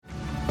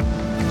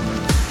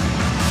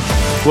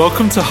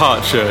Welcome to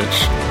Heart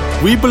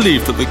Church. We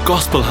believe that the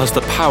gospel has the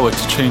power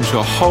to change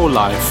your whole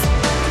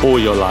life, or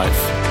your life.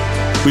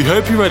 We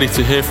hope you're ready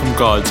to hear from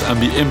God and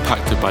be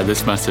impacted by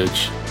this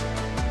message.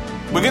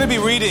 We're going to be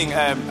reading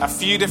a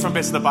few different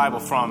bits of the Bible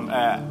from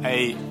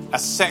a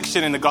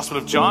section in the Gospel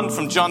of John,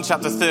 from John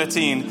chapter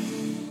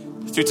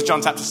 13 through to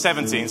John chapter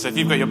 17. So if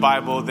you've got your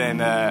Bible, then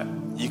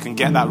you can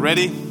get that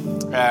ready.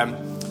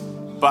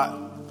 But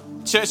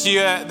church,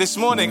 this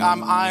morning,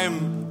 I'm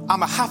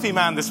a happy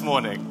man this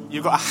morning.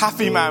 You've got a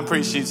happy man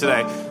preach to you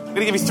today. I'm going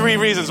to give you 3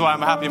 reasons why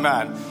I'm a happy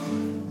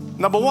man.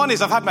 Number 1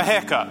 is I've had my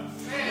hair cut.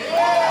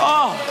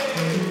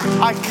 Oh,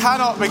 I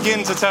cannot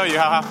begin to tell you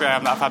how happy I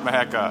am that I've had my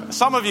hair cut.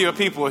 Some of you are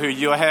people who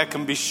your hair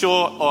can be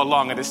short or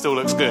long and it still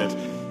looks good.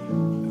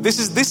 This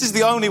is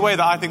the only way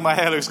that I think my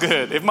hair looks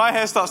good. If my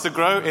hair starts to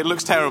grow, it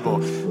looks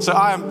terrible. So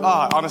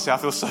honestly, I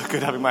feel so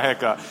good having my hair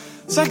cut.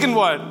 Second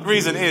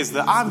reason is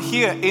that I'm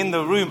here in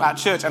the room at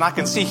church and I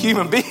can see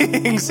human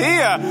beings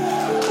here,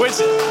 which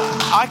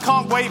I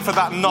can't wait for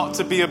that not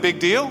to be a big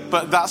deal,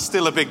 but that's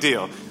still a big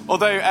deal.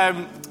 Although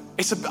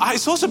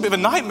it's also a bit of a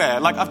nightmare.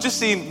 Like, I've just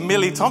seen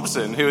Millie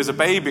Thompson, who is a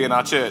baby in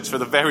our church for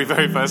the very,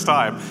 very first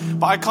time,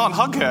 but I can't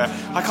hug her.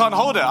 I can't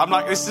hold her. I'm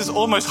like, this is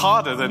almost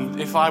harder than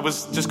if I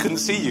couldn't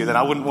see you, then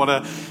I wouldn't want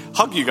to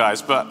hug you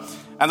guys.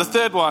 And the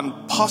third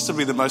one,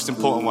 possibly the most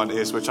important one,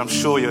 is, which I'm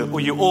sure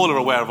you all are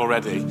aware of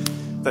already,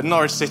 that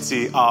Norwich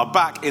City are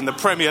back in the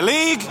Premier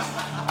League.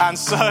 And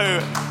so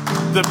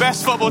the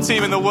best football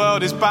team in the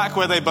world is back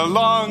where they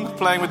belong,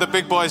 playing with the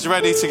big boys,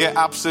 ready to get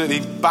absolutely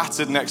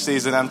battered next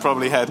season and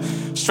probably head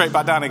straight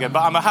back down again.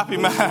 But I'm a happy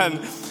man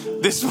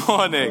this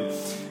morning.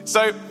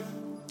 So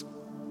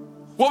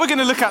what we're going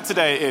to look at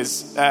today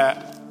is,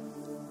 I've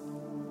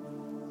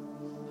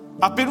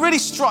been really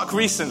struck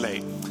recently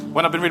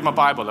when I've been reading my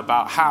Bible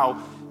about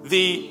how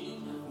the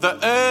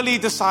early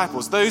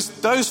disciples,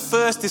 those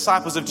first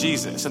disciples of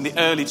Jesus and the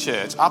early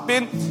church, I've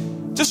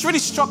been just really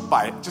struck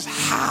by it, just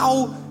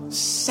how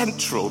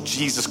central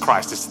Jesus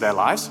Christ is to their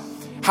lives.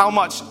 How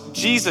much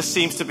Jesus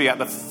seems to be at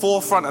the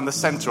forefront and the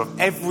center of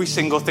every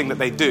single thing that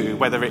they do,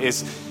 whether it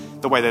is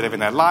the way they live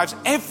in their lives.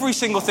 Every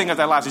single thing of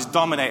their lives is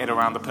dominated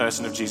around the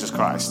person of Jesus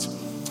Christ.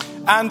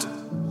 And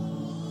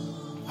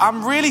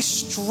I'm really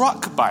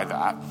struck by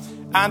that.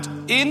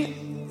 And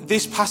in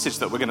this passage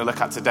that we're going to look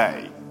at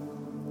today,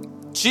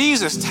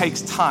 Jesus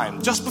takes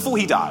time, just before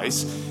he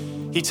dies,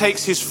 he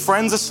takes his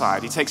friends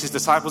aside, he takes his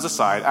disciples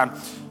aside, and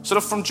sort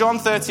of from John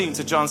 13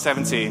 to John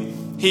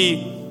 17,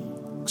 he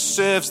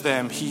serves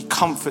them, he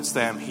comforts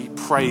them, he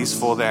prays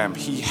for them,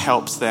 he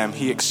helps them,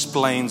 he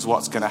explains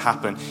what's going to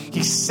happen.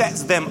 He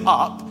sets them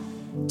up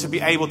to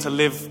be able to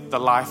live the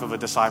life of a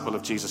disciple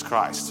of Jesus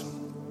Christ.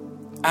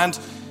 And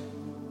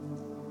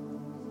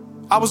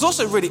I was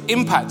also really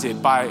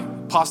impacted by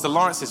Pastor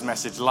Lawrence's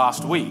message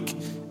last week,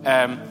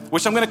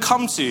 which I'm going to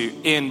come to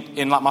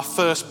in like my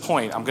first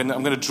point. I'm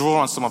going to draw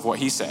on some of what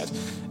he said.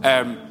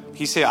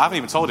 He's here. I haven't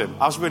even told him.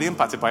 I was really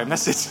impacted by a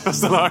message,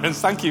 Pastor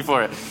Lawrence. Thank you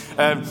for it.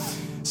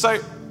 So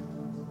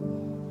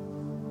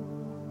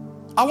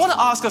I want to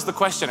ask us the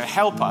question and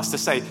help us to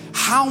say,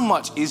 how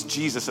much is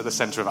Jesus at the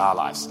center of our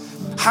lives?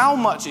 How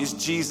much is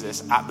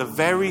Jesus at the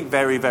very,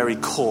 very, very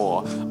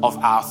core of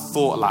our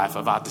thought life,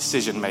 of our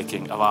decision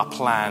making, of our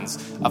plans,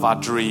 of our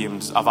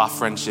dreams, of our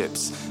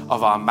friendships,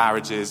 of our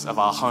marriages, of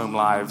our home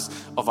lives,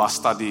 of our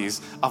studies,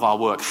 of our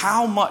work?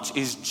 How much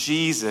is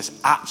Jesus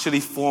actually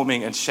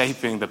forming and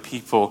shaping the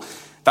people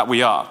that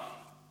we are?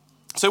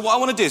 So what I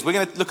want to do is we're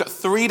going to look at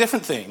 3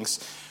 different things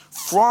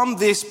from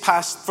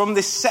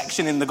this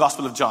section in the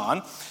Gospel of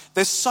John.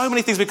 There's so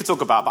many things we could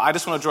talk about, but I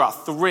just want to draw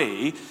out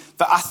 3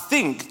 that I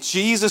think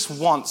Jesus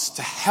wants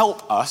to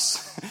help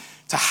us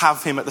to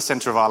have him at the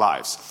center of our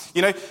lives.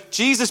 You know,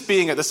 Jesus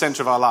being at the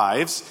center of our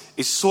lives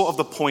is sort of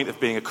the point of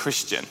being a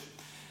Christian.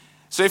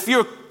 So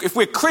if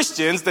we're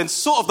Christians, then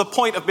sort of the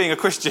point of being a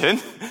Christian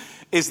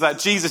is that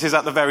Jesus is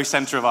at the very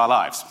center of our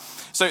lives.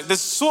 So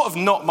there's sort of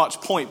not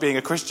much point being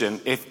a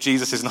Christian if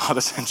Jesus is not at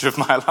the center of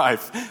my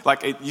life.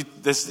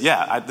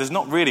 There's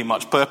not really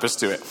much purpose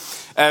to it.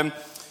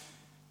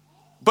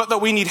 But that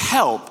we need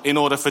help in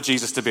order for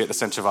Jesus to be at the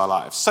center of our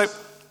lives. So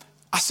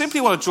I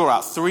simply want to draw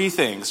out 3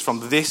 things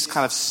from this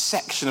kind of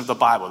section of the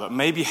Bible that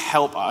maybe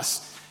help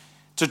us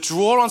to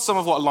draw on some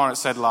of what Lawrence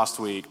said last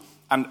week.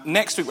 And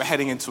next week we're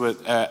heading into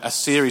a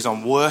series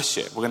on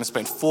worship. We're going to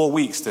spend 4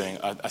 weeks doing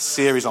a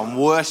series on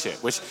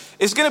worship, which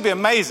is going to be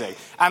amazing.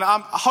 And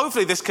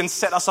hopefully this can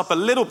set us up a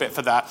little bit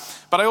for that.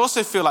 But I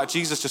also feel like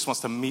Jesus just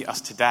wants to meet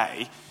us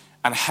today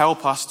and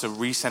help us to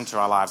recenter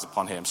our lives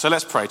upon him. So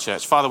let's pray,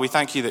 church. Father, we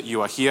thank you that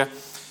you are here.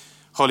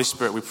 Holy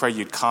Spirit, we pray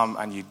you'd come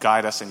and you'd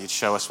guide us and you'd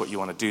show us what you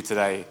want to do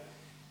today.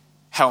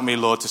 Help me,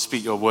 Lord, to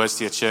speak your words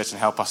to your church and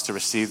help us to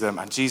receive them.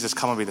 And Jesus,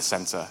 come and be the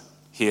center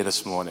here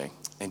this morning.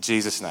 In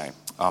Jesus' name.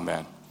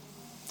 Amen.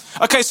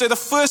 Okay, so the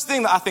first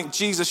thing that I think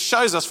Jesus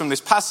shows us from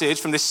this passage,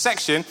 from this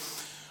section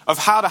of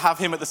how to have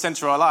him at the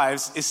center of our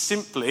lives, is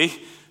simply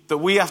that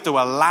we have to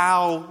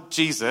allow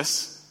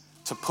Jesus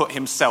to put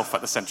himself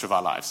at the center of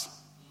our lives.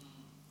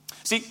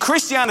 See,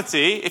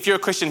 Christianity, if you're a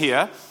Christian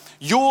here,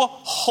 Your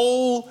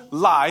whole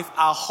life,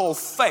 our whole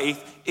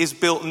faith is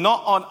built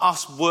not on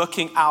us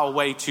working our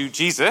way to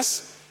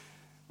Jesus,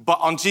 but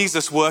on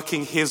Jesus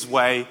working his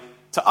way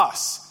to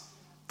us.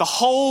 The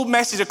whole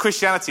message of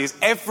Christianity is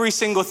every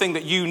single thing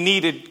that you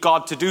needed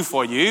God to do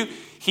for you,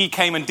 he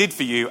came and did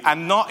for you,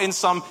 and not in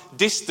some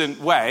distant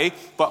way,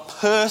 but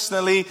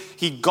personally,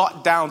 he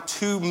got down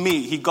to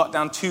me, he got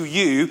down to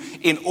you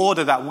in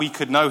order that we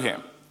could know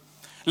him.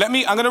 I'm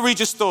going to read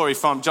you a story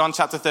from John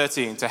chapter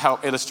 13 to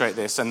help illustrate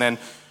this, and then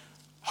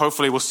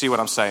hopefully we'll see what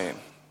I'm saying.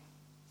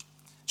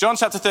 John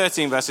chapter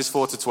 13, verses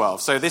 4 to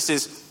 12. So this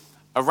is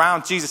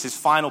around Jesus'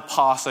 final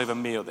Passover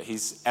meal that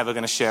he's ever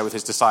going to share with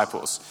his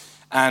disciples.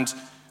 And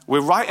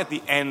we're right at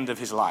the end of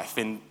his life.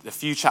 In a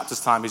few chapters'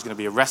 time, he's going to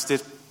be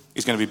arrested,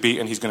 he's going to be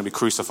beaten, he's going to be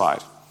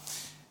crucified.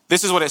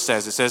 This is what it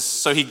says. It says,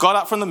 so he got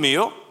up from the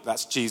meal,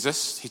 that's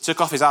Jesus. He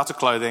took off his outer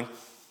clothing,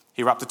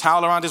 he wrapped a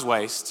towel around his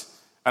waist,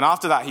 and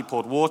after that he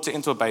poured water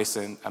into a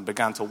basin and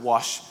began to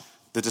wash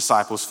the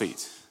disciples'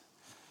 feet,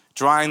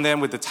 drying them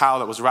with the towel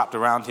that was wrapped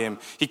around him.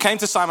 He came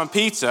to Simon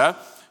Peter,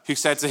 who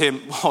said to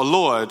him, "Oh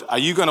Lord, are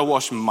you going to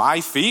wash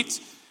my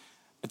feet?"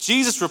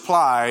 Jesus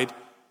replied,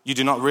 "You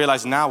do not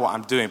realize now what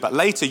I'm doing, but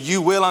later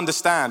you will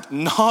understand."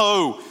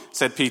 "No,"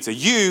 said Peter,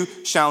 "you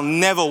shall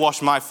never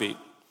wash my feet."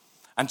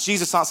 And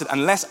Jesus answered,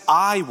 "Unless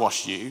I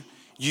wash you,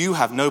 you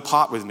have no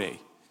part with me."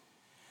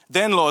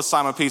 "Then, Lord,"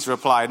 Simon Peter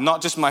replied,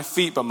 "not just my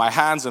feet, but my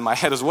hands and my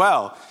head as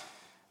well."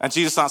 And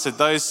Jesus answered,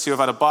 "Those who have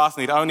had a bath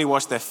need only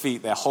wash their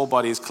feet. Their whole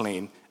body is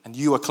clean, and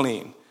you are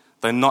clean,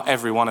 though not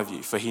every one of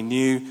you." For he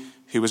knew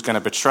who was going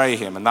to betray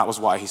him, and that was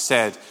why he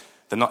said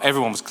that not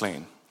everyone was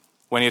clean.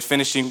 When he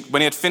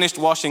had finished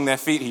washing their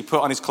feet, he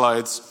put on his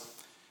clothes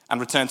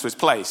and returned to his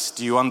place.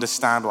 "Do you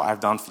understand what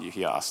I've done for you?"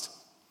 he asked.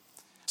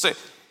 So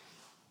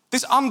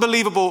this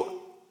unbelievable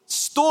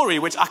story,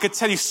 which I could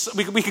tell you,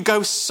 we could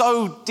go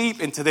so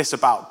deep into this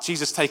about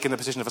Jesus taking the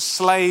position of a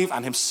slave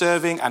and him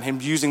serving and him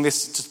using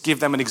this to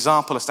give them an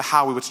example as to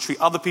how we were to treat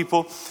other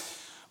people.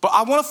 But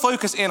I want to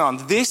focus in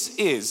on this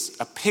is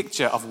a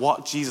picture of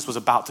what Jesus was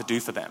about to do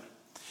for them.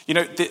 You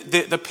know,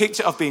 the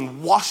picture of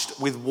being washed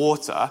with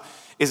water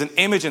is an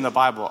image in the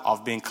Bible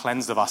of being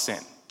cleansed of our sin.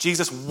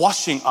 Jesus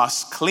washing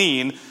us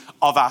clean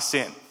of our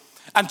sin.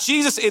 And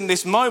Jesus in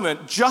this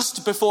moment,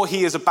 just before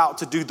he is about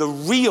to do the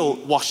real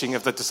washing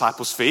of the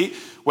disciples' feet,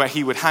 where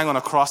he would hang on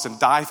a cross and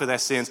die for their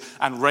sins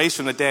and raise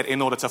from the dead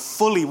in order to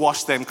fully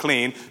wash them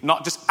clean,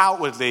 not just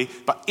outwardly,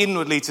 but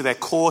inwardly to their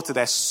core, to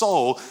their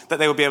soul, that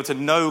they would be able to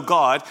know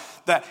God,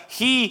 that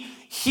he,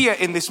 here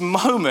in this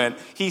moment,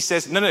 he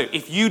says, no,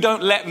 if you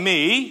don't let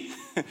me,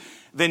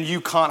 then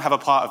you can't have a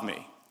part of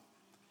me.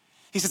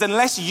 He says,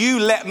 unless you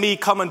let me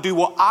come and do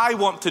what I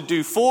want to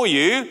do for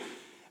you,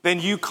 then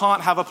you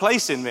can't have a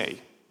place in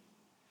me.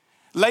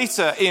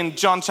 Later in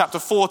John chapter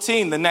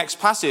 14, the next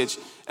passage,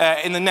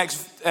 in the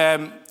next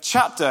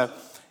chapter,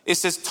 it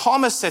says,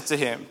 Thomas said to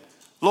him,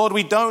 "Lord,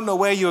 we don't know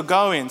where you're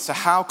going, so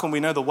how can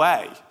we know the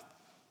way?"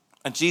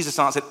 And Jesus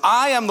answered,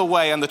 "I am the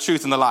way and the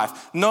truth and the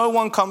life. No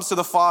one comes to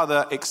the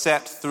Father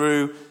except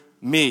through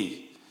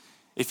me.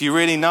 If you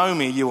really know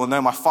me, you will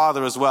know my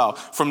Father as well.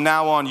 From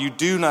now on, you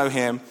do know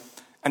him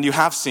and you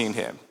have seen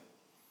him."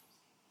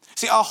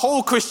 See, our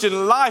whole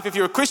Christian life, if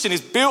you're a Christian,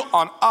 is built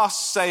on us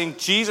saying,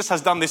 Jesus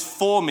has done this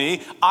for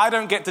me. I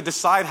don't get to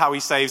decide how he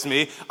saves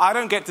me. I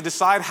don't get to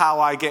decide how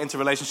I get into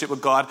relationship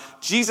with God.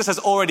 Jesus has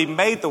already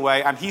made the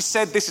way, and he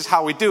said this is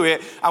how we do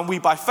it, and we,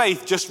 by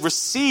faith, just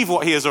receive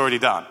what he has already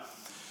done.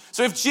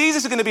 So if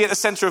Jesus is going to be at the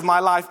center of my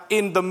life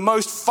in the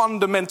most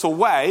fundamental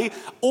way,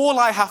 all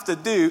I have to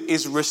do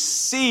is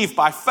receive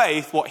by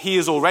faith what he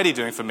is already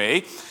doing for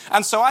me.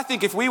 And so I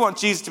think if we want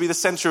Jesus to be the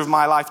center of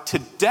my life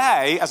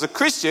today as a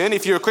Christian,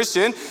 if you're a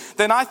Christian,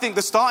 then I think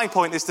the starting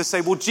point is to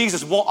say, well,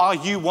 Jesus, what are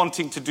you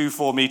wanting to do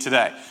for me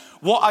today?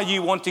 What are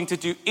you wanting to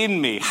do in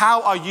me?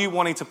 How are you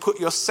wanting to put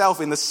yourself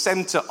in the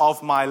center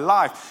of my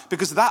life?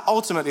 Because that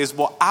ultimately is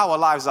what our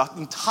lives are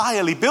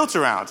entirely built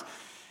around.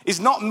 It's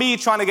not me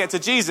trying to get to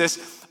Jesus,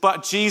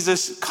 but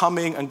Jesus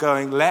coming and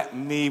going, let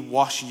me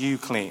wash you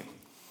clean.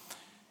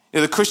 You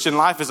know, the Christian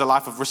life is a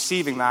life of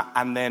receiving that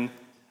and then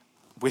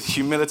with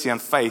humility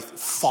and faith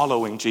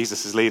following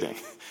Jesus' leading.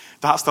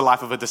 That's the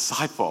life of a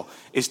disciple,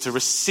 is to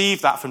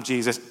receive that from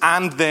Jesus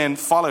and then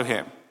follow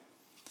him.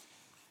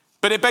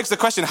 But it begs the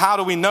question, how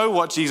do we know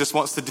what Jesus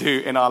wants to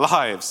do in our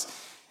lives?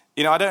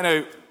 You know, I don't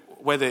know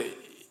whether,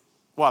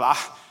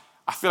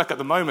 I feel like at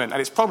the moment,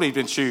 and it's probably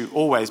been true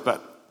always,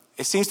 but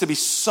it seems to be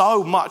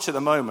so much at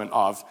the moment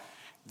of,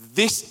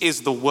 this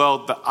is the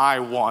world that I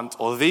want,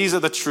 or these are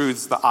the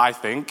truths that I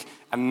think,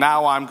 and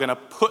now I'm going to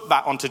put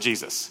that onto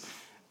Jesus.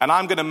 And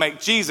I'm going to make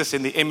Jesus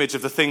in the image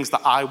of the things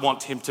that I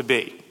want him to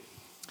be.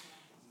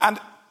 And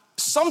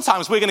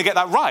sometimes we're going to get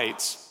that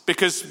right,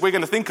 because we're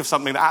going to think of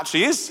something that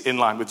actually is in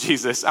line with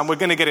Jesus, and we're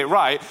going to get it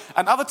right.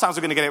 And other times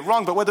we're going to get it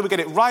wrong, but whether we get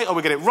it right or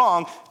we get it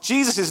wrong,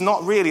 Jesus is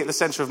not really at the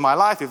center of my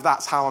life if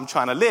that's how I'm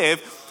trying to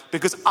live,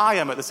 because I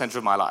am at the center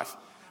of my life.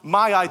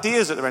 My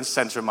ideas are at the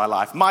center of my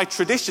life. My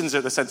traditions are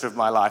at the center of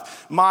my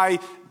life. My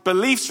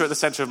beliefs are at the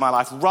center of my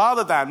life,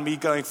 rather than me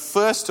going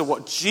first to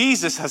what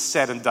Jesus has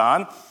said and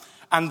done,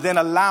 and then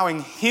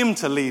allowing him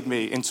to lead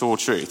me into all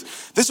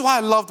truth. This is why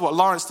I loved what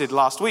Lawrence did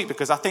last week,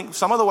 because I think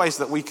some of the ways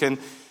that we can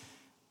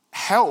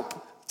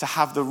help to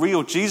have the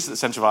real Jesus at the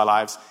center of our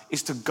lives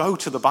is to go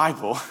to the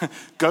Bible,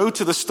 go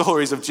to the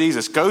stories of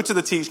Jesus, go to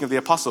the teaching of the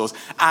apostles,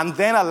 and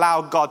then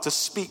allow God to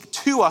speak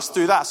to us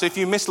through that. So if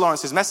you missed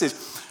Lawrence's message,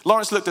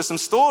 Lawrence looked at some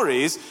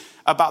stories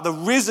about the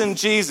risen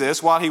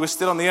Jesus while he was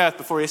still on the earth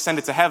before he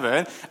ascended to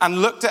heaven,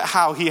 and looked at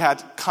how he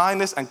had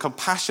kindness and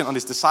compassion on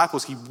his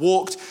disciples. He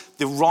walked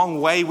the wrong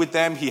way with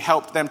them. He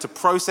helped them to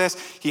process.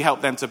 He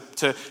helped them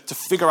to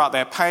figure out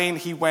their pain.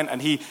 He went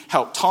and he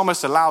helped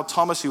Thomas, allowed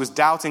Thomas, who was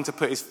doubting, to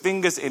put his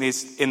fingers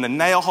in the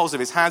nail holes of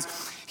his hands.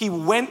 He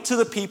went to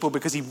the people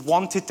because he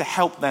wanted to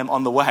help them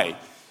on the way.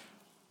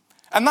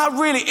 And that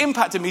really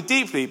impacted me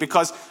deeply,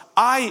 because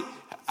I'm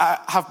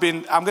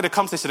going to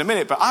come to this in a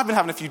minute, but I've been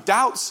having a few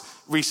doubts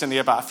recently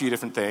about a few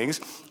different things.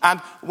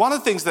 And one of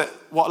the things that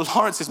what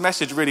Lawrence's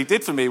message really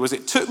did for me was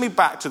it took me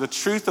back to the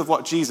truth of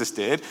what Jesus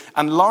did.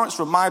 And Lawrence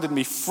reminded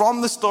me from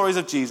the stories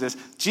of Jesus,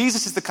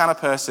 Jesus is the kind of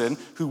person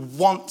who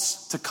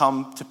wants to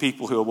come to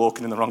people who are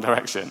walking in the wrong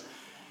direction.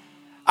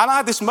 And I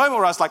had this moment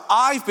where I was like,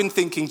 I've been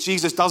thinking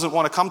Jesus doesn't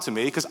want to come to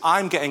me because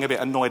I'm getting a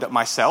bit annoyed at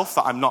myself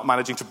that I'm not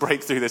managing to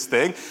break through this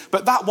thing.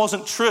 But that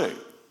wasn't true.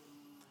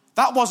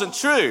 That wasn't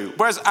true.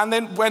 And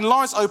then when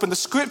Lawrence opened the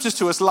scriptures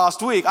to us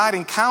last week, I had an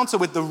encounter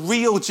with the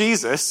real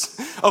Jesus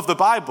of the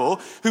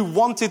Bible who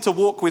wanted to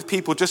walk with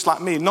people just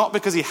like me, not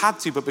because he had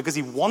to, but because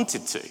he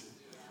wanted to.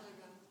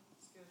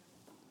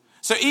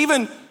 So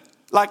even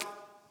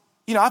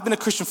I've been a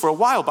Christian for a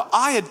while, but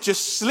I had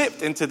just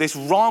slipped into this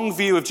wrong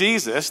view of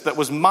Jesus that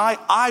was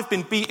I've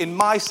been beating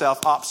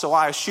myself up, so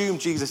I assume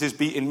Jesus is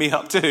beating me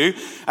up too,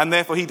 and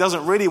therefore he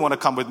doesn't really want to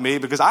come with me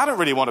because I don't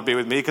really want to be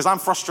with me because I'm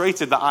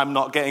frustrated that I'm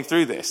not getting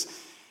through this.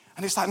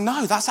 And it's like,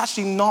 no, that's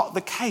actually not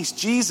the case.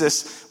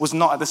 Jesus was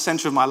not at the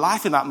center of my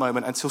life in that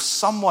moment until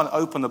someone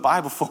opened the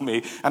Bible for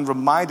me and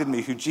reminded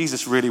me who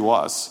Jesus really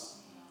was.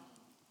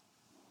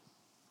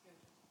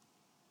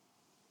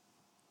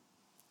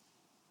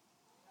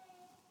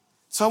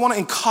 So I want to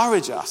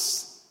encourage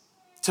us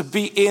to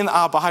be in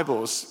our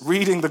Bibles,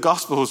 reading the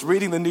Gospels,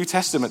 reading the New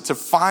Testament, to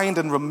find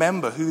and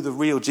remember who the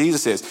real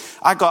Jesus is.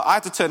 I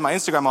had to turn my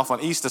Instagram off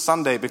on Easter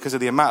Sunday because of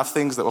the amount of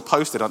things that were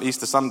posted on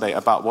Easter Sunday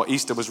about what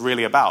Easter was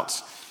really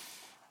about.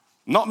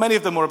 Not many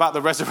of them were about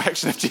the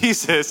resurrection of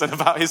Jesus and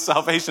about his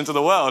salvation to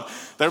the world.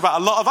 They're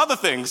about a lot of other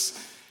things.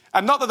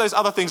 And not that those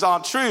other things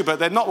aren't true, but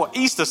they're not what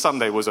Easter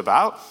Sunday was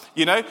about,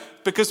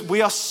 because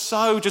we are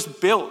so just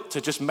built to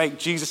just make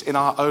Jesus in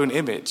our own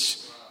image.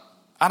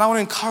 And I want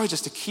to encourage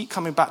us to keep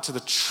coming back to the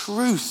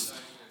truth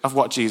of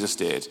what Jesus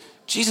did.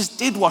 Jesus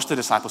did wash the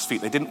disciples'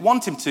 feet. They didn't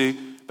want him to,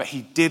 but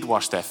he did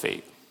wash their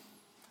feet.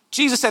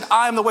 Jesus said,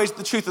 I am the way,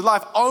 the truth, and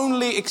life.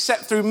 Only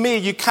except through me,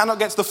 you cannot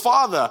get to the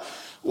Father.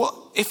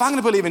 Well, if I'm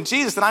going to believe in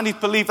Jesus, then I need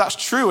to believe that's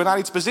true, and I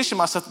need to position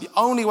myself that the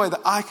only way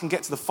that I can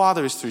get to the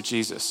Father is through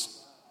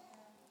Jesus.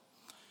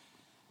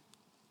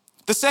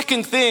 The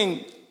second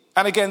thing,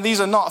 and again,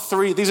 these are not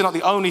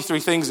the only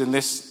three things in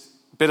this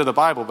bit of the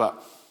Bible,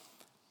 but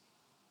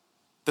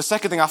the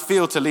second thing I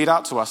feel to lead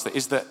out to us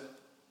is that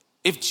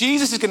if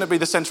Jesus is going to be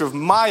the center of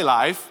my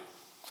life,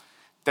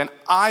 then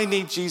I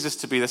need Jesus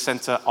to be the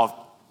center of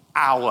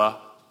our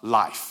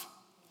life.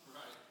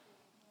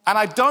 And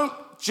I don't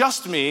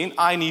just mean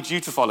I need you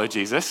to follow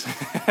Jesus.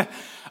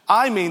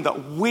 I mean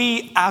that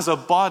we as a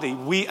body,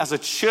 we as a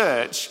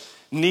church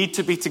need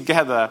to be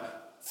together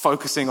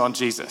focusing on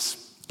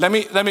Jesus. Let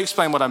me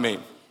explain what I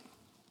mean.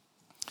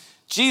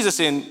 Jesus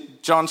in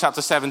John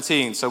chapter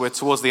 17, so we're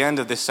towards the end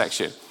of this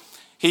section,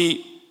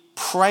 he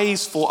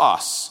prays for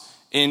us.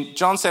 In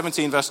John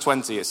 17, verse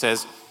 20, it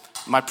says,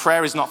 my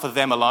prayer is not for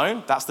them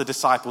alone. That's the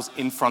disciples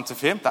in front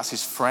of him. That's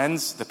his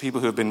friends, the people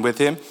who have been with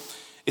him.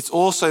 It's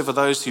also for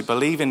those who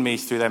believe in me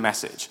through their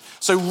message.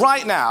 So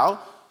right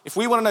now, if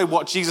we want to know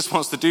what Jesus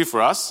wants to do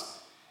for us,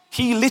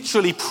 he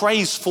literally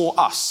prays for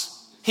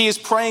us. He is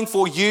praying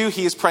for you.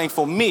 He is praying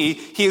for me.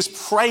 He is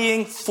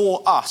praying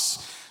for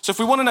us. So if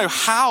we want to know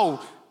how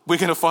we're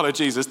going to follow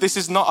Jesus, this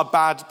is not a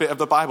bad bit of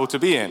the Bible to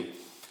be in.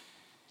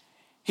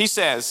 He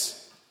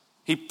says,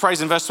 he prays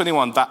in verse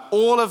 21, that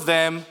all of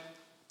them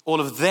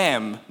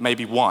may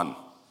be one.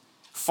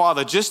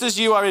 Father, just as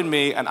you are in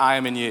me and I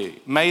am in you,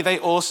 may they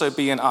also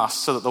be in us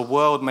so that the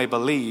world may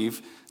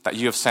believe that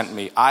you have sent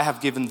me. I have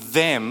given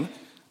them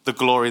the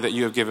glory that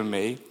you have given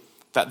me,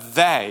 that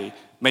they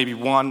may be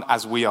one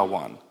as we are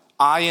one.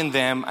 I in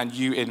them and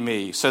you in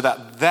me, so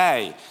that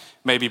they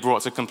may be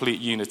brought to complete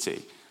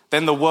unity.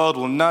 Then the world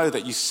will know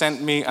that you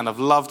sent me and have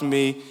loved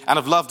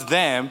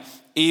them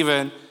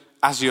even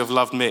as you have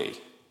loved me.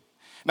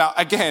 Now,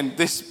 again,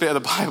 this bit of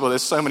the Bible,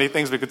 there's so many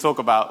things we could talk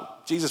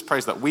about. Jesus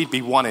prays that we'd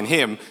be one in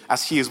him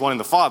as he is one in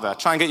the Father.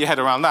 Try and get your head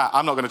around that.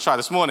 I'm not going to try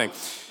this morning.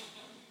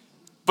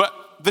 But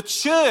the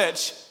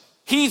church,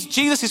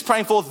 Jesus is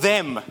praying for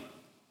them,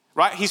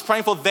 right? He's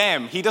praying for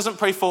them. He doesn't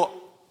pray for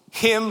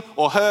him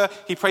or her.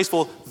 He prays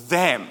for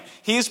them.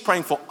 He is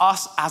praying for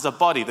us as a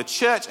body. The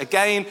church,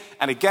 again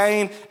and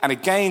again and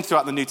again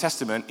throughout the New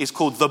Testament, is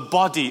called the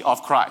body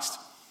of Christ.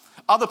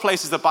 Other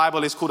places the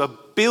Bible is called a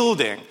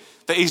building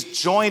that is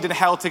joined and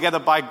held together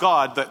by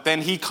God, that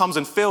then he comes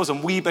and fills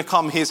and we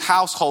become his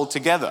household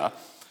together.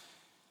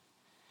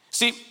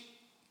 See,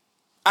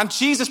 and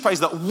Jesus prays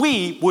that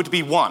we would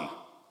be one.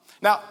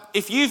 Now,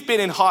 if you've been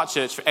in Heart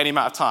Church for any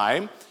amount of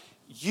time,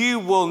 you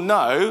will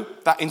know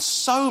that in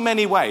so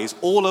many ways,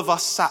 all of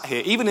us sat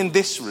here, even in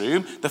this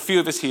room, the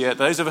few of us here,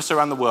 those of us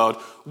around the world,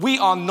 we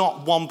are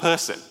not one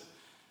person.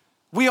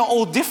 We are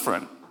all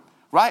different,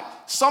 right?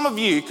 Some of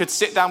you could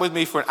sit down with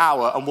me for an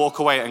hour and walk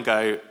away and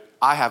go,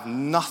 I have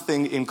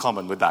nothing in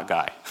common with that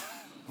guy,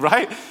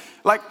 right?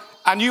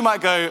 And you might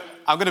go,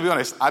 I'm going to be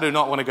honest, I do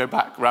not want to go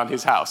back around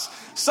his house.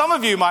 Some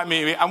of you might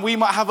meet me and we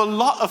might have a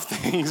lot of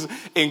things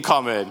in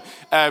common.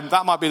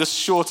 That might be the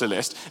shorter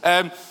list.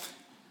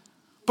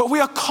 But we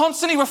are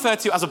constantly referred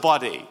to as a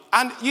body.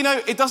 And,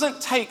 it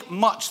doesn't take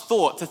much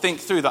thought to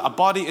think through that a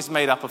body is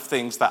made up of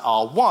things that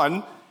are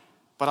one,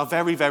 but are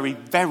very, very,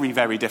 very,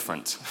 very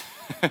different,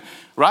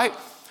 right?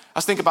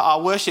 Let's think about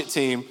our worship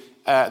team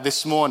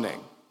this morning.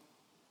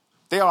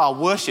 They are our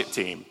worship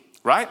team,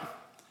 right?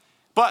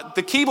 But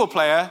the keyboard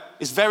player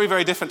is very,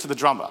 very different to the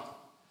drummer.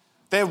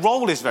 Their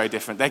role is very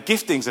different. Their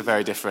giftings are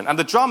very different. And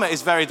the drummer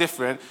is very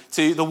different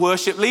to the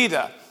worship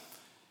leader.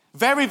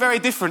 Very, very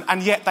different,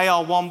 and yet they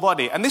are one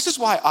body. And this is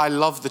why I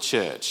love the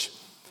church.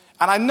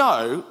 And I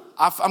know,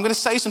 I'm going to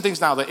say some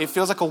things now that it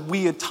feels like a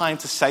weird time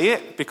to say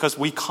it because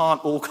we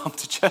can't all come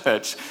to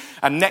church.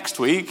 And next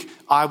week,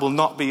 I will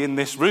not be in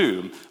this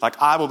room.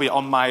 I will be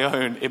on my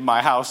own in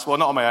my house. Well,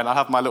 not on my own. I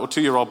have my little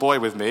 2-year-old boy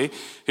with me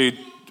who,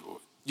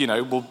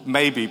 will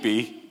maybe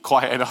be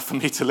quiet enough for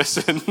me to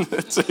listen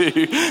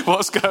to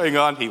what's going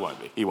on. He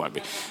won't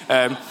be.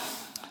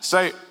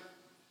 So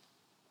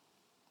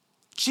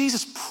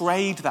Jesus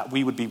prayed that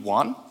we would be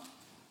one.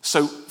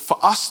 So for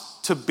us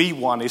to be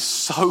one is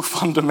so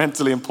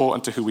fundamentally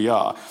important to who we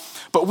are.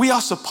 But we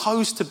are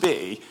supposed to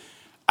be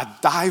a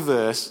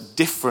diverse,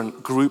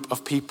 different group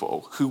of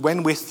people who,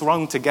 when we're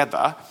thrown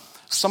together,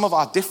 some of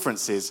our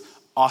differences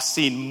are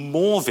seen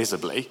more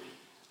visibly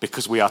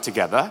because we are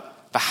together.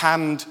 The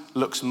hand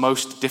looks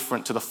most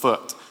different to the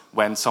foot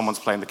when someone's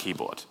playing the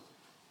keyboard. Do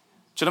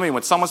you know what I mean?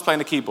 When someone's playing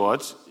the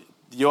keyboard,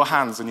 your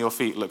hands and your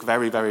feet look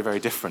very, very, very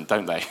different,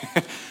 don't they?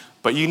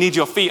 But you need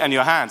your feet and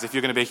your hands if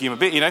you're going to be a human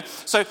being,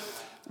 So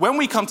when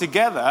we come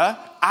together,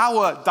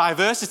 our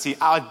diversity,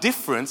 our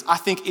difference, I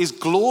think is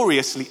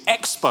gloriously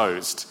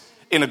exposed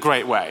in a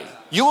great way.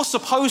 You're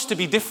supposed to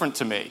be different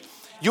to me.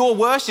 Your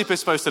worship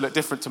is supposed to look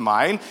different to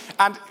mine.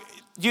 And,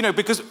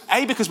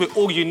 because we're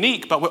all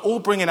unique, but we're all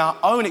bringing our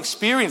own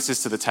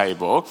experiences to the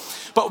table.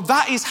 But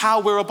that is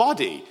how we're a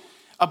body.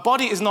 A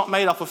body is not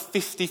made up of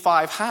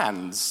 55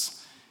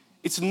 hands.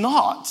 It's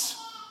not.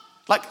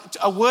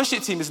 A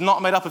worship team is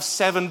not made up of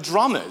 7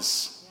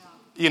 drummers.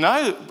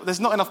 There's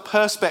not enough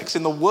perspex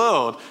in the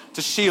world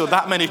to shield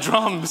that many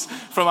drums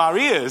from our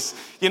ears.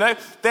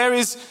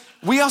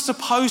 We are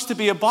supposed to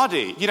be a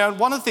body.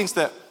 One of the things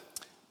that,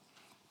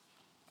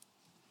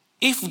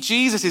 if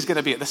Jesus is going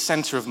to be at the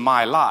center of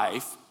my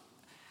life,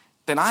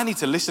 then I need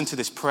to listen to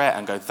this prayer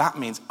and go, that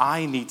means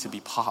I need to be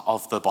part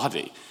of the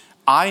body.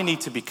 I need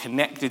to be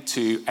connected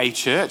to a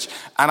church,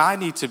 and I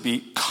need to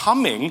be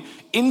coming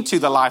into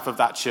the life of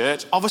that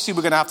church. Obviously,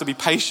 we're going to have to be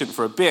patient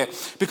for a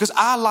bit because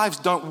our lives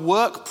don't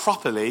work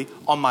properly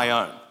on my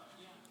own.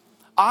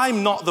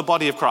 I'm not the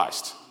body of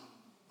Christ.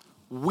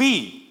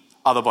 We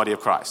are the body of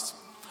Christ.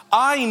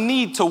 I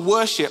need to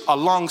worship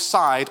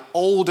alongside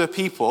older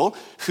people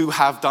who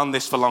have done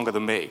this for longer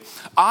than me.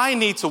 I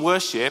need to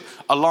worship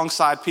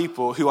alongside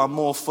people who are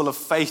more full of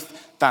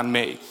faith than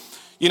me.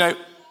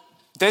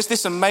 There's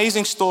this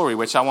amazing story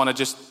which I want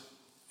to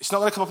it's not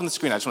going to come up on the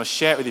screen. I just want to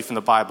share it with you from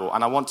the Bible.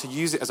 And I want to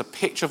use it as a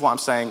picture of what I'm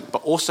saying,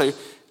 but also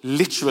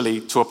literally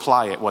to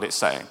apply it, what it's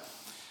saying.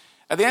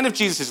 At the end of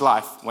Jesus'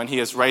 life, when he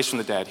is raised from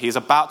the dead, he is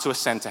about to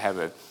ascend to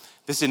heaven.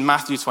 This is in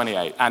Matthew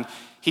 28. And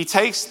he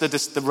takes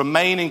the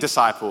remaining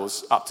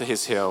disciples up to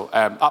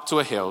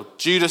a hill.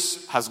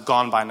 Judas has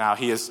gone by now.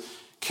 He has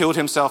killed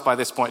himself by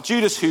this point.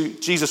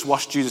 Jesus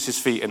washed Judas's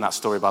feet in that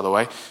story, by the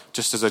way.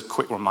 Just as a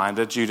quick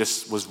reminder,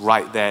 Judas was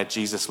right there.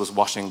 Jesus was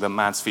washing the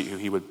man's feet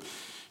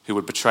who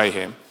would betray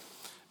him.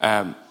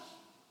 And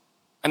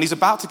he's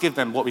about to give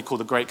them what we call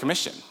the Great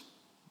Commission.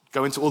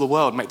 Go into all the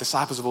world, make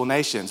disciples of all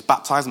nations,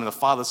 baptize them in the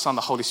Father, the Son,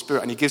 the Holy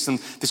Spirit. And he gives them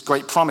this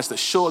great promise that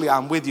surely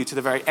I'm with you to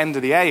the very end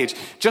of the age.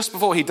 Just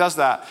before he does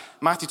that,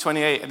 Matthew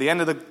 28, at the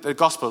end of the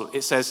gospel,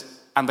 it says,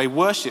 and they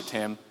worshipped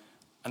him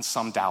and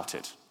some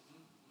doubted.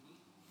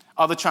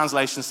 Other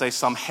translations say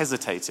some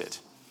hesitated.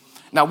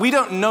 Now, we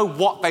don't know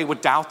what they were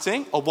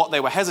doubting or what they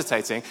were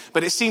hesitating,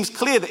 but it seems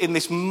clear that in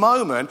this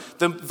moment,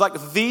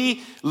 the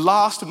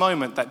last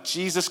moment that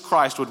Jesus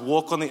Christ would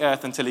walk on the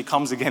earth until he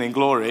comes again in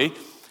glory,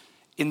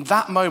 in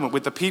that moment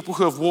with the people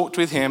who have walked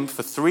with him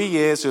for 3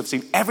 years, who have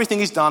seen everything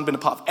he's done, been a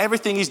part of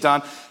everything he's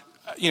done,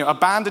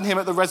 abandoned him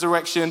at the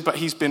resurrection, but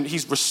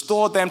he's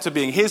restored them to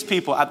being his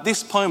people. At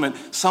this moment,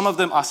 some of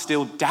them are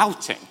still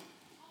doubting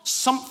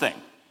something.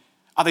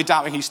 Are they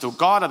doubting he's still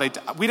God?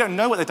 We don't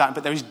know what they're doubting,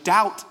 but there is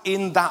doubt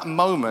in that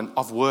moment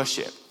of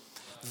worship.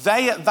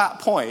 They, at that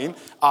point,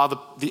 are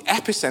the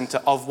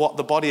epicenter of what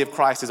the body of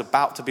Christ is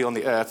about to be on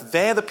the earth.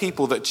 They're the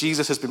people that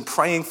Jesus has been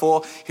praying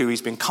for, who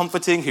he's been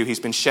comforting, who he's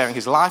been sharing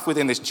his life with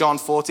in this John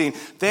 14.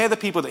 They're the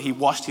people that he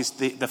washed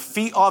the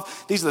feet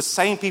of. These are the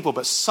same people,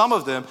 but some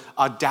of them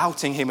are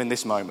doubting him in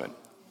this moment.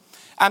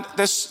 And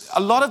there's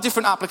a lot of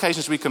different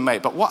applications we can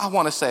make, but what I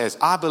want to say is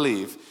I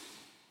believe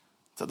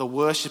that the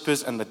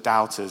worshippers and the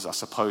doubters are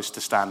supposed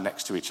to stand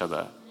next to each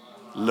other,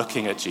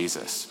 looking at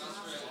Jesus.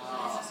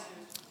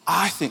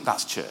 I think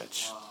that's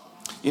church.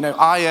 You know,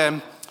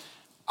 I've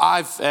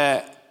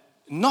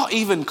not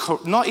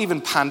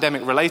even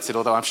pandemic related,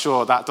 although I'm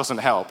sure that doesn't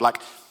help. Like,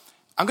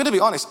 I'm going to be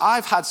honest,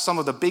 I've had some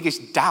of the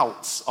biggest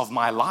doubts of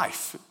my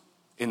life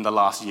in the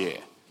last year.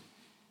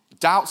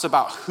 Doubts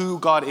about who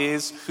God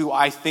is, who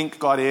I think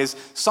God is.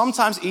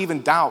 Sometimes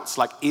even doubts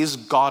like, is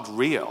God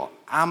real?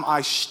 Am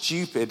I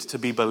stupid to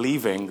be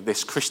believing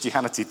this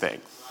Christianity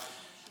thing?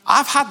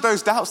 I've had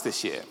those doubts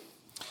this year.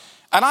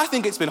 And I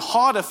think it's been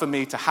harder for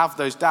me to have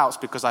those doubts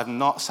because I've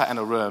not sat in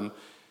a room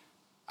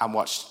and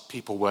watched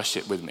people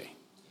worship with me.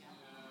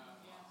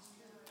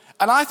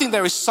 And I think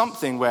there is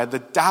something where the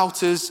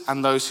doubters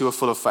and those who are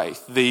full of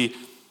faith, the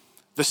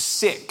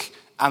sick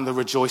and the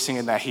rejoicing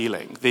in their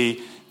healing,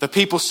 the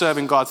people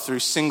serving God through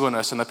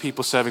singleness and the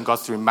people serving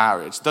God through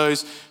marriage,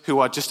 those who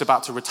are just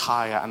about to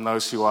retire and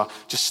those who are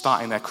just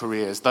starting their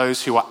careers,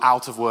 those who are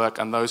out of work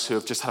and those who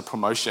have just had a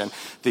promotion,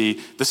 the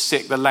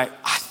sick, the lame.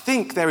 I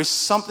think there is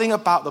something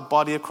about the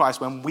body of Christ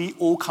when we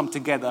all come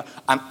together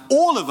and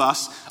all of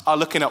us are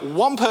looking at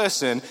one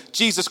person,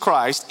 Jesus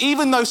Christ,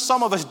 even though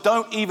some of us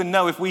don't even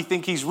know if we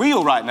think he's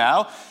real right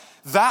now.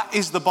 That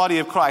is the body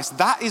of Christ.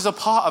 That is a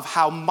part of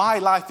how my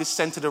life is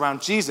centered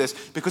around Jesus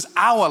because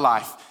our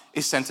life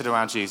is centered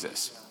around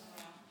Jesus.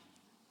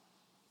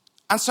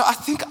 And so I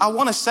think I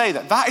want to say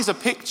that is a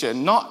picture,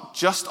 not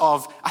just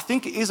of, I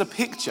think it is a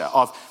picture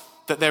of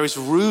that there is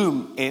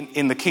room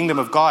in the kingdom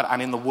of God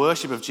and in the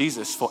worship of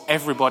Jesus for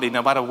everybody,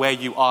 no matter where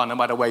you are, no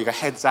matter where your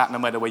head's at, no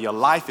matter where your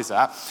life is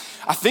at.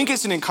 I think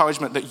it's an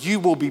encouragement that you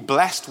will be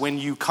blessed when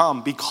you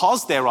come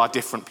because there are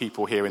different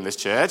people here in this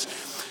church,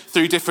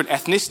 through different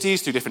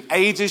ethnicities, through different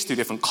ages, through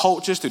different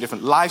cultures, through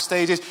different life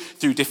stages,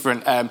 through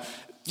different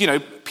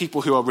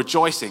people who are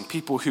rejoicing,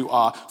 people who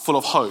are full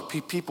of hope,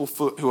 people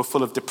who are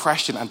full of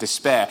depression and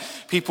despair,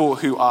 people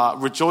who are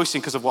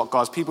rejoicing because of what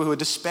God's, people who are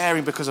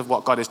despairing because of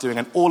what God is doing,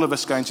 and all of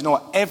us going, do you know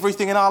what,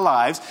 everything in our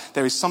lives,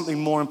 there is something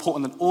more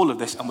important than all of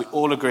this, and we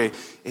all agree,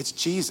 it's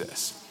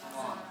Jesus.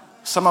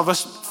 Some of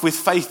us with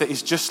faith that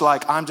is just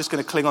like, I'm just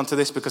going to cling on to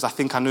this because I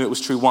think I knew it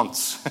was true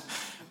once.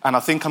 And I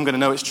think I'm going to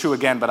know it's true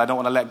again, but I don't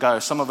want to let go.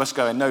 Some of us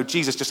going, no,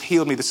 Jesus just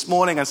healed me this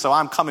morning, and so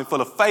I'm coming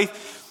full of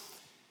faith.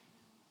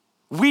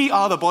 We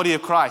are the body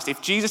of Christ.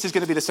 If Jesus is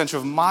going to be the center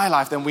of my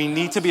life, then we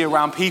need to be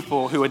around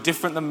people who are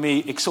different than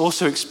me,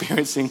 also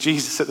experiencing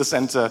Jesus at the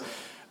center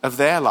of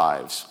their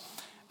lives.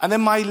 And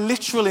then my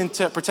literal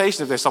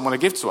interpretation of this I want to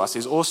give to us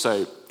is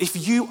also,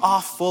 if you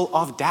are full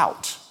of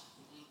doubt,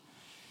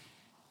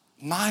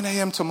 9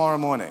 a.m. tomorrow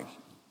morning,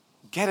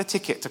 get a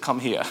ticket to come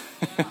here.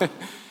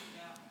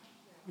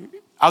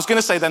 I was going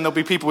to say then there'll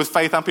be people with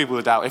faith and people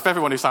with doubt. If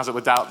everyone who signs up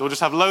with doubt, they'll just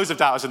have loads of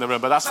doubters in the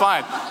room, but that's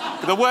fine.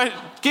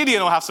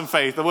 Gideon will have some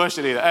faith, the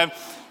worship leader.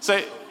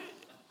 So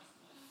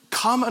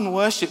come and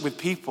worship with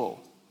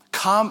people.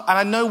 Come, and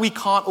I know we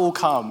can't all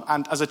come,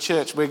 and as a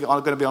church we're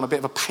going to be on a bit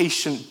of a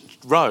patient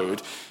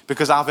road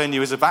because our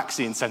venue is a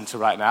vaccine centre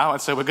right now,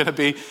 and so we're going to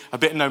be a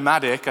bit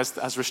nomadic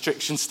as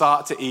restrictions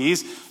start to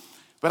ease.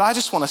 But I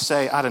just want to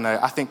say,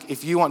 I think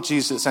if you want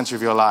Jesus at the centre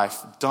of your life,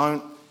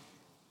 don't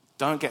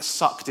get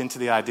sucked into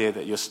the idea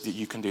that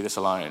you can do this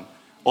alone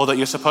or that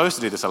you're supposed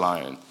to do this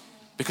alone,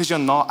 because you're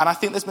not. And I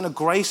think there's been a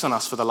grace on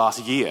us for the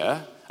last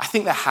year. I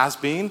think there has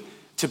been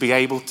to be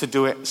able to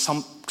do it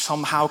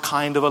somehow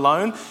kind of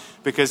alone,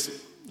 because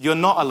you're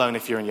not alone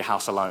if you're in your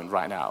house alone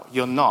right now.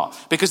 You're not.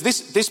 Because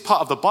this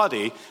part of the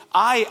body,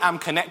 I am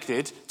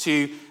connected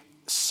to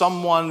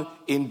someone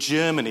in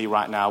Germany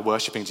right now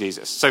worshiping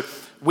Jesus. So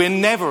we're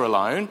never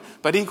alone,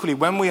 but equally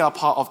when we are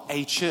part of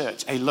a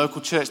church, a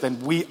local church,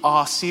 then we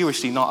are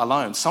seriously not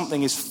alone.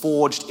 Something is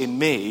forged in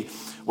me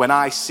when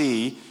I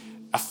see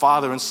a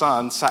father and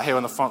son sat here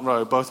on the front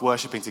row both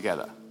worshiping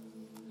together.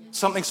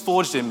 Something's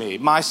forged in me.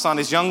 My son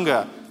is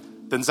younger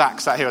than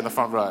Zach sat here in the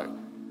front row.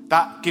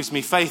 That gives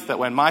me faith that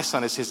when my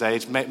son is his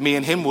age, me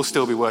and him will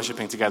still be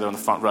worshiping together on the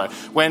front row.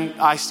 When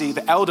I see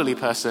the elderly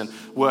person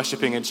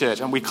worshiping in church,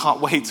 and we can't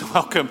wait to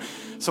welcome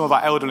some of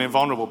our elderly and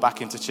vulnerable back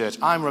into church,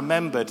 I'm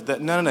remembered that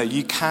no,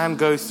 you can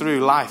go through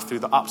life, through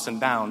the ups and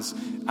downs,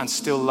 and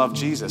still love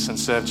Jesus and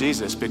serve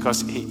Jesus,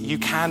 because you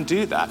can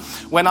do that.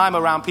 When I'm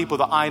around people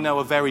that I know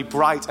are very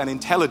bright and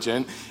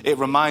intelligent, it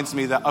reminds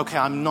me that, okay,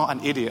 I'm not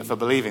an idiot for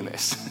believing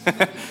this.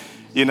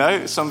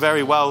 Some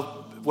very well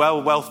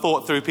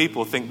thought through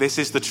people think this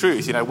is the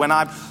truth. When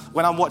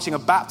I'm watching a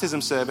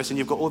baptism service and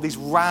you've got all these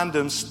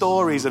random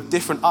stories of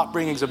different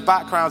upbringings and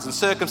backgrounds and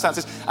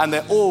circumstances, and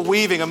they're all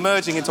weaving and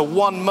merging into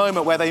one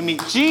moment where they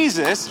meet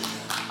Jesus,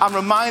 I'm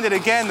reminded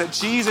again that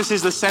Jesus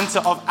is the center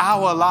of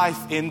our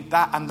life in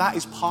that, and that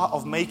is part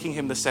of making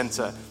him the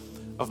center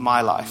of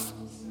my life.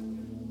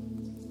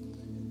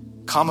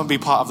 Come and be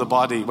part of the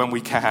body when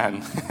we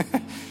can.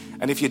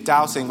 And if you're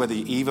doubting whether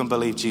you even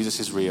believe Jesus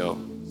is real,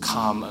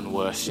 come and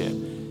worship.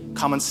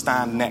 Come and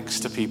stand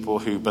next to people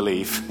who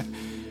believe.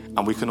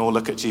 And we can all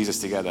look at Jesus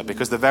together,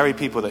 because the very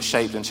people that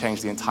shaped and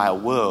changed the entire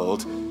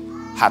world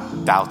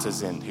had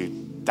doubters in who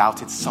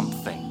doubted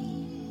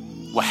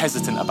something, were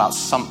hesitant about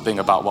something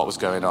about what was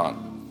going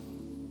on.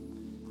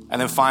 And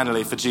then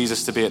finally, for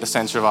Jesus to be at the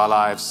center of our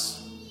lives,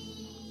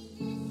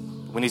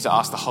 we need to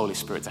ask the Holy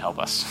Spirit to help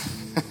us.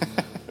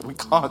 We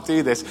can't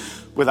do this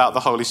without the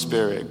Holy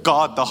Spirit.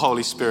 God, the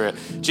Holy Spirit.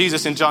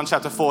 Jesus in John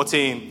chapter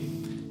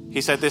 14,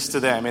 he said this to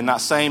them, in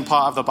that same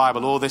part of the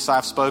Bible, all this I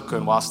have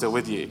spoken while still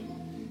with you.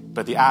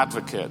 But the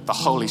advocate, the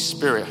Holy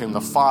Spirit, whom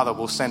the Father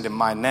will send in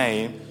my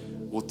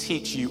name, will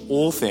teach you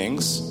all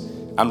things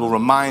and will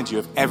remind you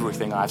of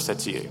everything I've said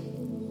to you.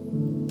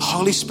 The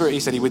Holy Spirit, he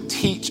said, he would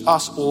teach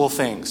us all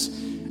things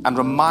and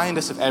remind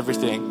us of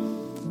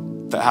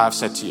everything that I have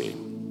said to you.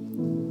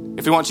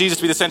 If we want Jesus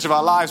to be the center of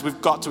our lives,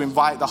 we've got to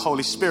invite the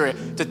Holy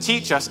Spirit to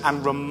teach us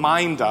and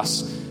remind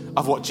us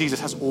of what Jesus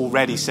has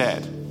already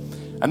said.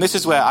 And this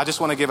is where I just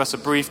want to give us a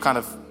brief kind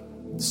of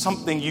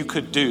something you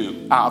could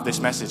do out of this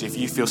message if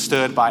you feel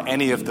stirred by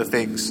any of the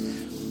things.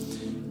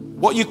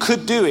 What you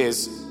could do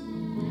is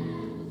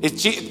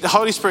the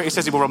Holy Spirit, he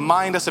says, he will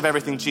remind us of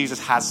everything Jesus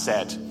has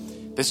said.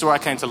 This is where I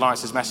came to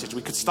Lawrence's message.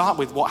 We could start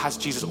with what has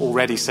Jesus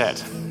already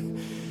said.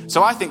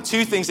 So I think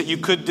two things that you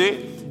could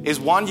do is,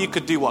 one, you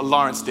could do what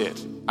Lawrence did.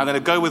 I'm going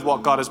to go with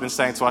what God has been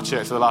saying to our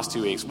church for the last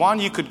 2 weeks. One,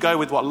 you could go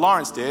with what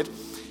Lawrence did,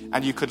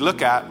 and you could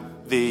look at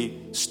the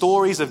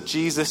stories of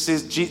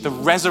the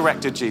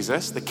resurrected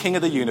Jesus, the King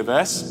of the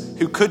universe,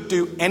 who could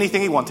do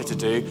anything he wanted to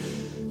do.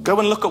 Go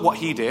and look at what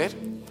he did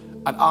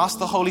and ask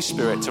the Holy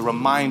Spirit to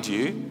remind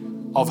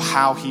you of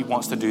how he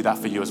wants to do that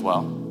for you as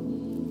well.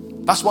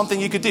 That's one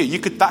thing you could do.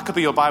 That could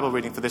be your Bible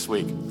reading for this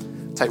week.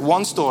 Take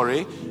one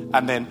story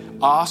and then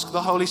ask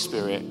the Holy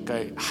Spirit,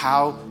 go,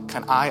 how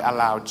can I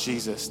allow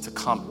Jesus to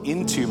come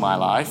into my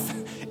life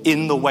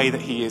in the way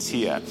that he is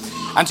here?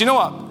 And do you know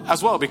what?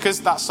 As well,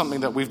 because that's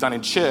something that we've done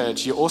in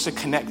church, you're also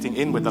connecting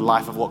in with the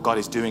life of what God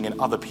is doing in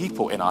other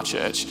people in our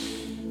church.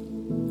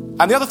 And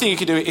the other thing you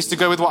could do is to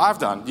go with what I've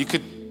done. You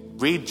could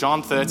read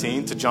John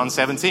 13 to John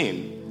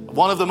 17.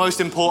 One of the most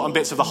important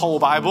bits of the whole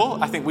Bible.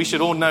 I think we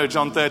should all know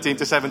John 13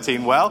 to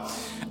 17 well.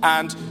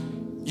 And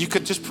you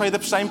could just pray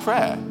the same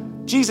prayer.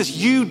 Jesus,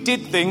 you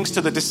did things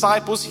to the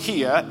disciples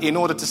here in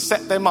order to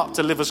set them up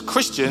to live as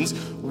Christians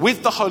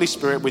with the Holy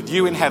Spirit, with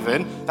you in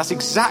heaven. That's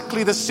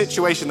exactly the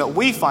situation that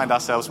we find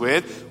ourselves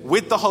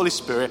with the Holy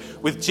Spirit,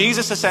 with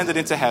Jesus ascended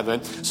into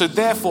heaven. So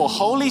therefore,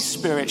 Holy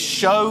Spirit,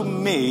 show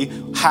me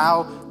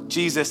how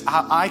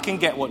I can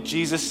get what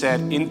Jesus said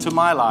into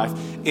my life,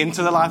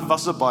 into the life of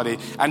us as a body.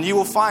 And you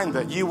will find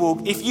that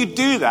if you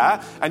do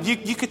that, and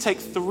you could take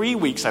 3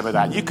 weeks over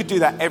that, you could do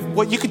that,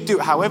 you could do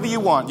it however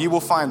you want, you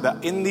will find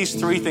that in these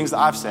three things that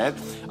I've said,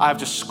 I have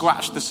just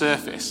scratched the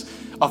surface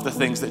of the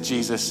things that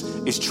Jesus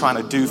is trying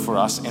to do for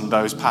us in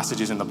those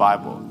passages in the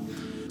Bible.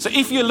 So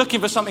if you're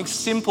looking for something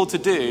simple to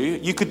do,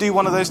 you could do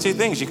one of those two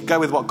things. You could go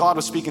with what God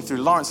was speaking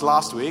through Lawrence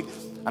last week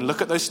and look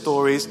at those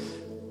stories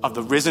of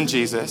the risen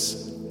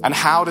Jesus. And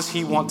how does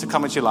he want to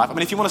come into your life? I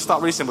mean, if you want to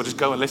start really simple, just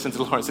go and listen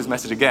to Lawrence's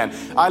message again.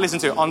 I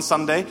listened to it on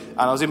Sunday, and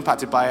I was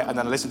impacted by it, and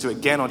then I listened to it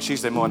again on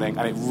Tuesday morning,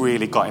 and it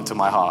really got into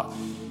my heart.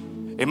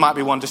 It might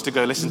be one just to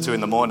go listen to in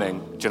the morning,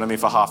 do you know what I mean,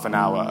 for half an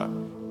hour.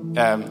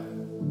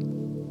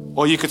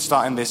 Or you could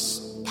start in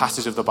this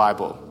passage of the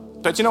Bible.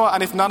 But you know what?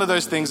 And if none of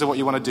those things are what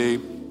you want to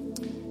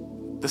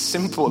do, the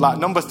simple,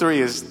 number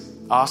 3 is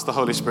ask the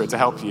Holy Spirit to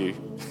help you.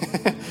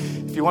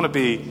 If you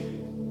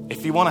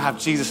want to have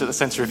Jesus at the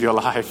center of your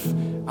life,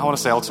 I want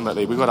to say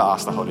ultimately, we've got to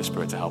ask the Holy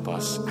Spirit to help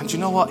us. And do you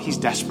know what? He's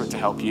desperate to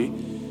help you.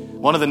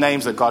 One of the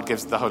names that God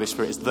gives the Holy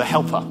Spirit is the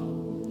Helper.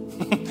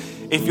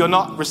 If you're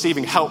not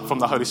receiving help from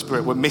the Holy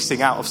Spirit, we're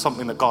missing out of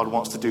something that God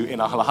wants to do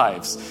in our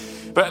lives.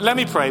 But let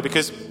me pray,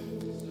 because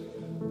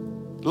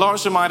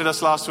Lawrence reminded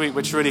us last week,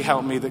 which really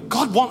helped me, that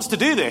God wants to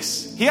do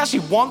this. He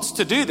actually wants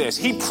to do this.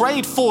 He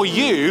prayed for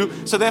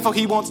you, so therefore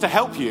he wants to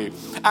help you.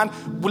 And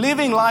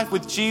living life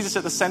with Jesus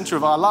at the center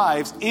of our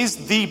lives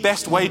is the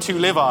best way to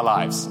live our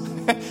lives.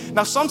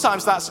 Now,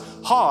 sometimes that's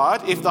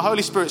hard if the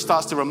Holy Spirit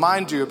starts to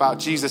remind you about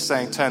Jesus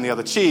saying, turn the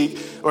other cheek,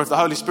 or if the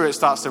Holy Spirit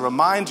starts to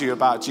remind you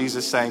about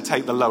Jesus saying,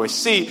 take the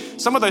lowest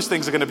seat. Some of those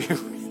things are going to be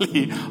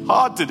really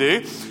hard to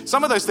do.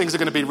 Some of those things are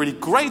going to be really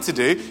great to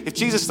do. If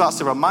Jesus starts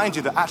to remind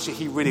you that actually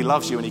he really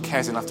loves you and he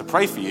cares enough to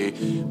pray for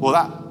you,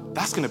 well,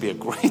 that's going to be a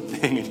great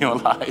thing in your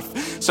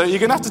life. So you're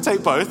going to have to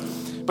take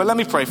both. But let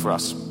me pray for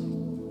us.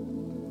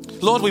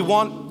 Lord, we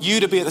want you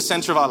to be at the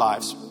center of our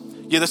lives.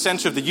 You're the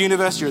center of the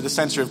universe. You're at the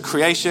center of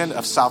creation,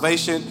 of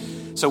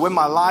salvation. So when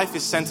my life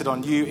is centered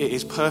on you, it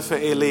is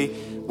perfectly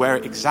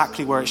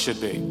exactly where it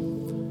should be.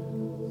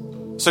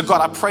 So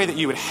God, I pray that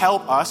you would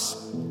help us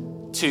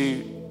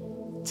to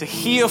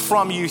hear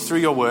from you through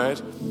your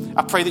word.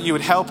 I pray that you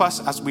would help us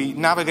as we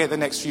navigate the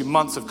next few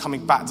months of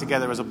coming back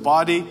together as a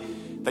body,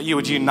 that you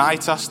would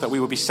unite us, that we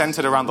would be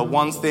centered around the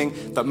one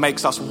thing that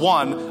makes us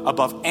one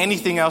above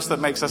anything else that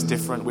makes us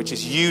different, which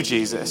is you,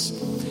 Jesus.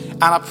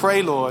 And I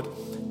pray, Lord,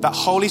 that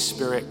Holy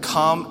Spirit,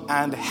 come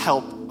and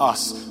help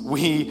us.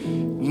 We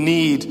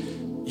need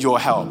your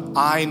help.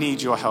 I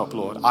need your help,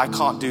 Lord. I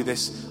can't do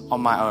this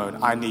on my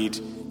own. I need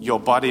your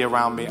body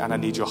around me, and I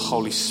need your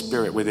Holy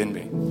Spirit within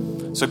me.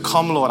 So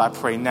come, Lord, I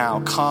pray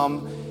now.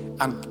 Come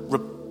and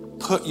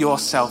put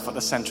yourself at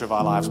the center of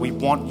our lives. We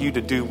want you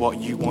to do what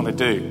you want to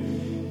do.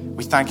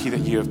 We thank you that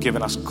you have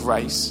given us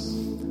grace,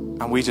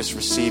 and we just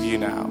receive you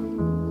now.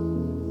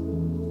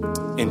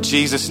 In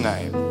Jesus'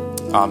 name,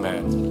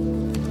 amen.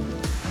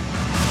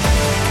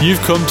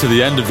 You've come to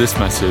the end of this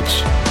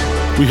message.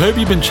 We hope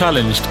you've been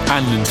challenged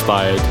and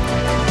inspired.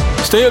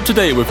 Stay up to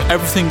date with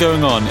everything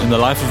going on in the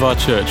life of our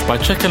church by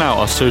checking out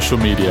our social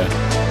media.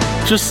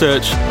 Just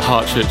search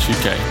Heart Church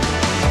UK.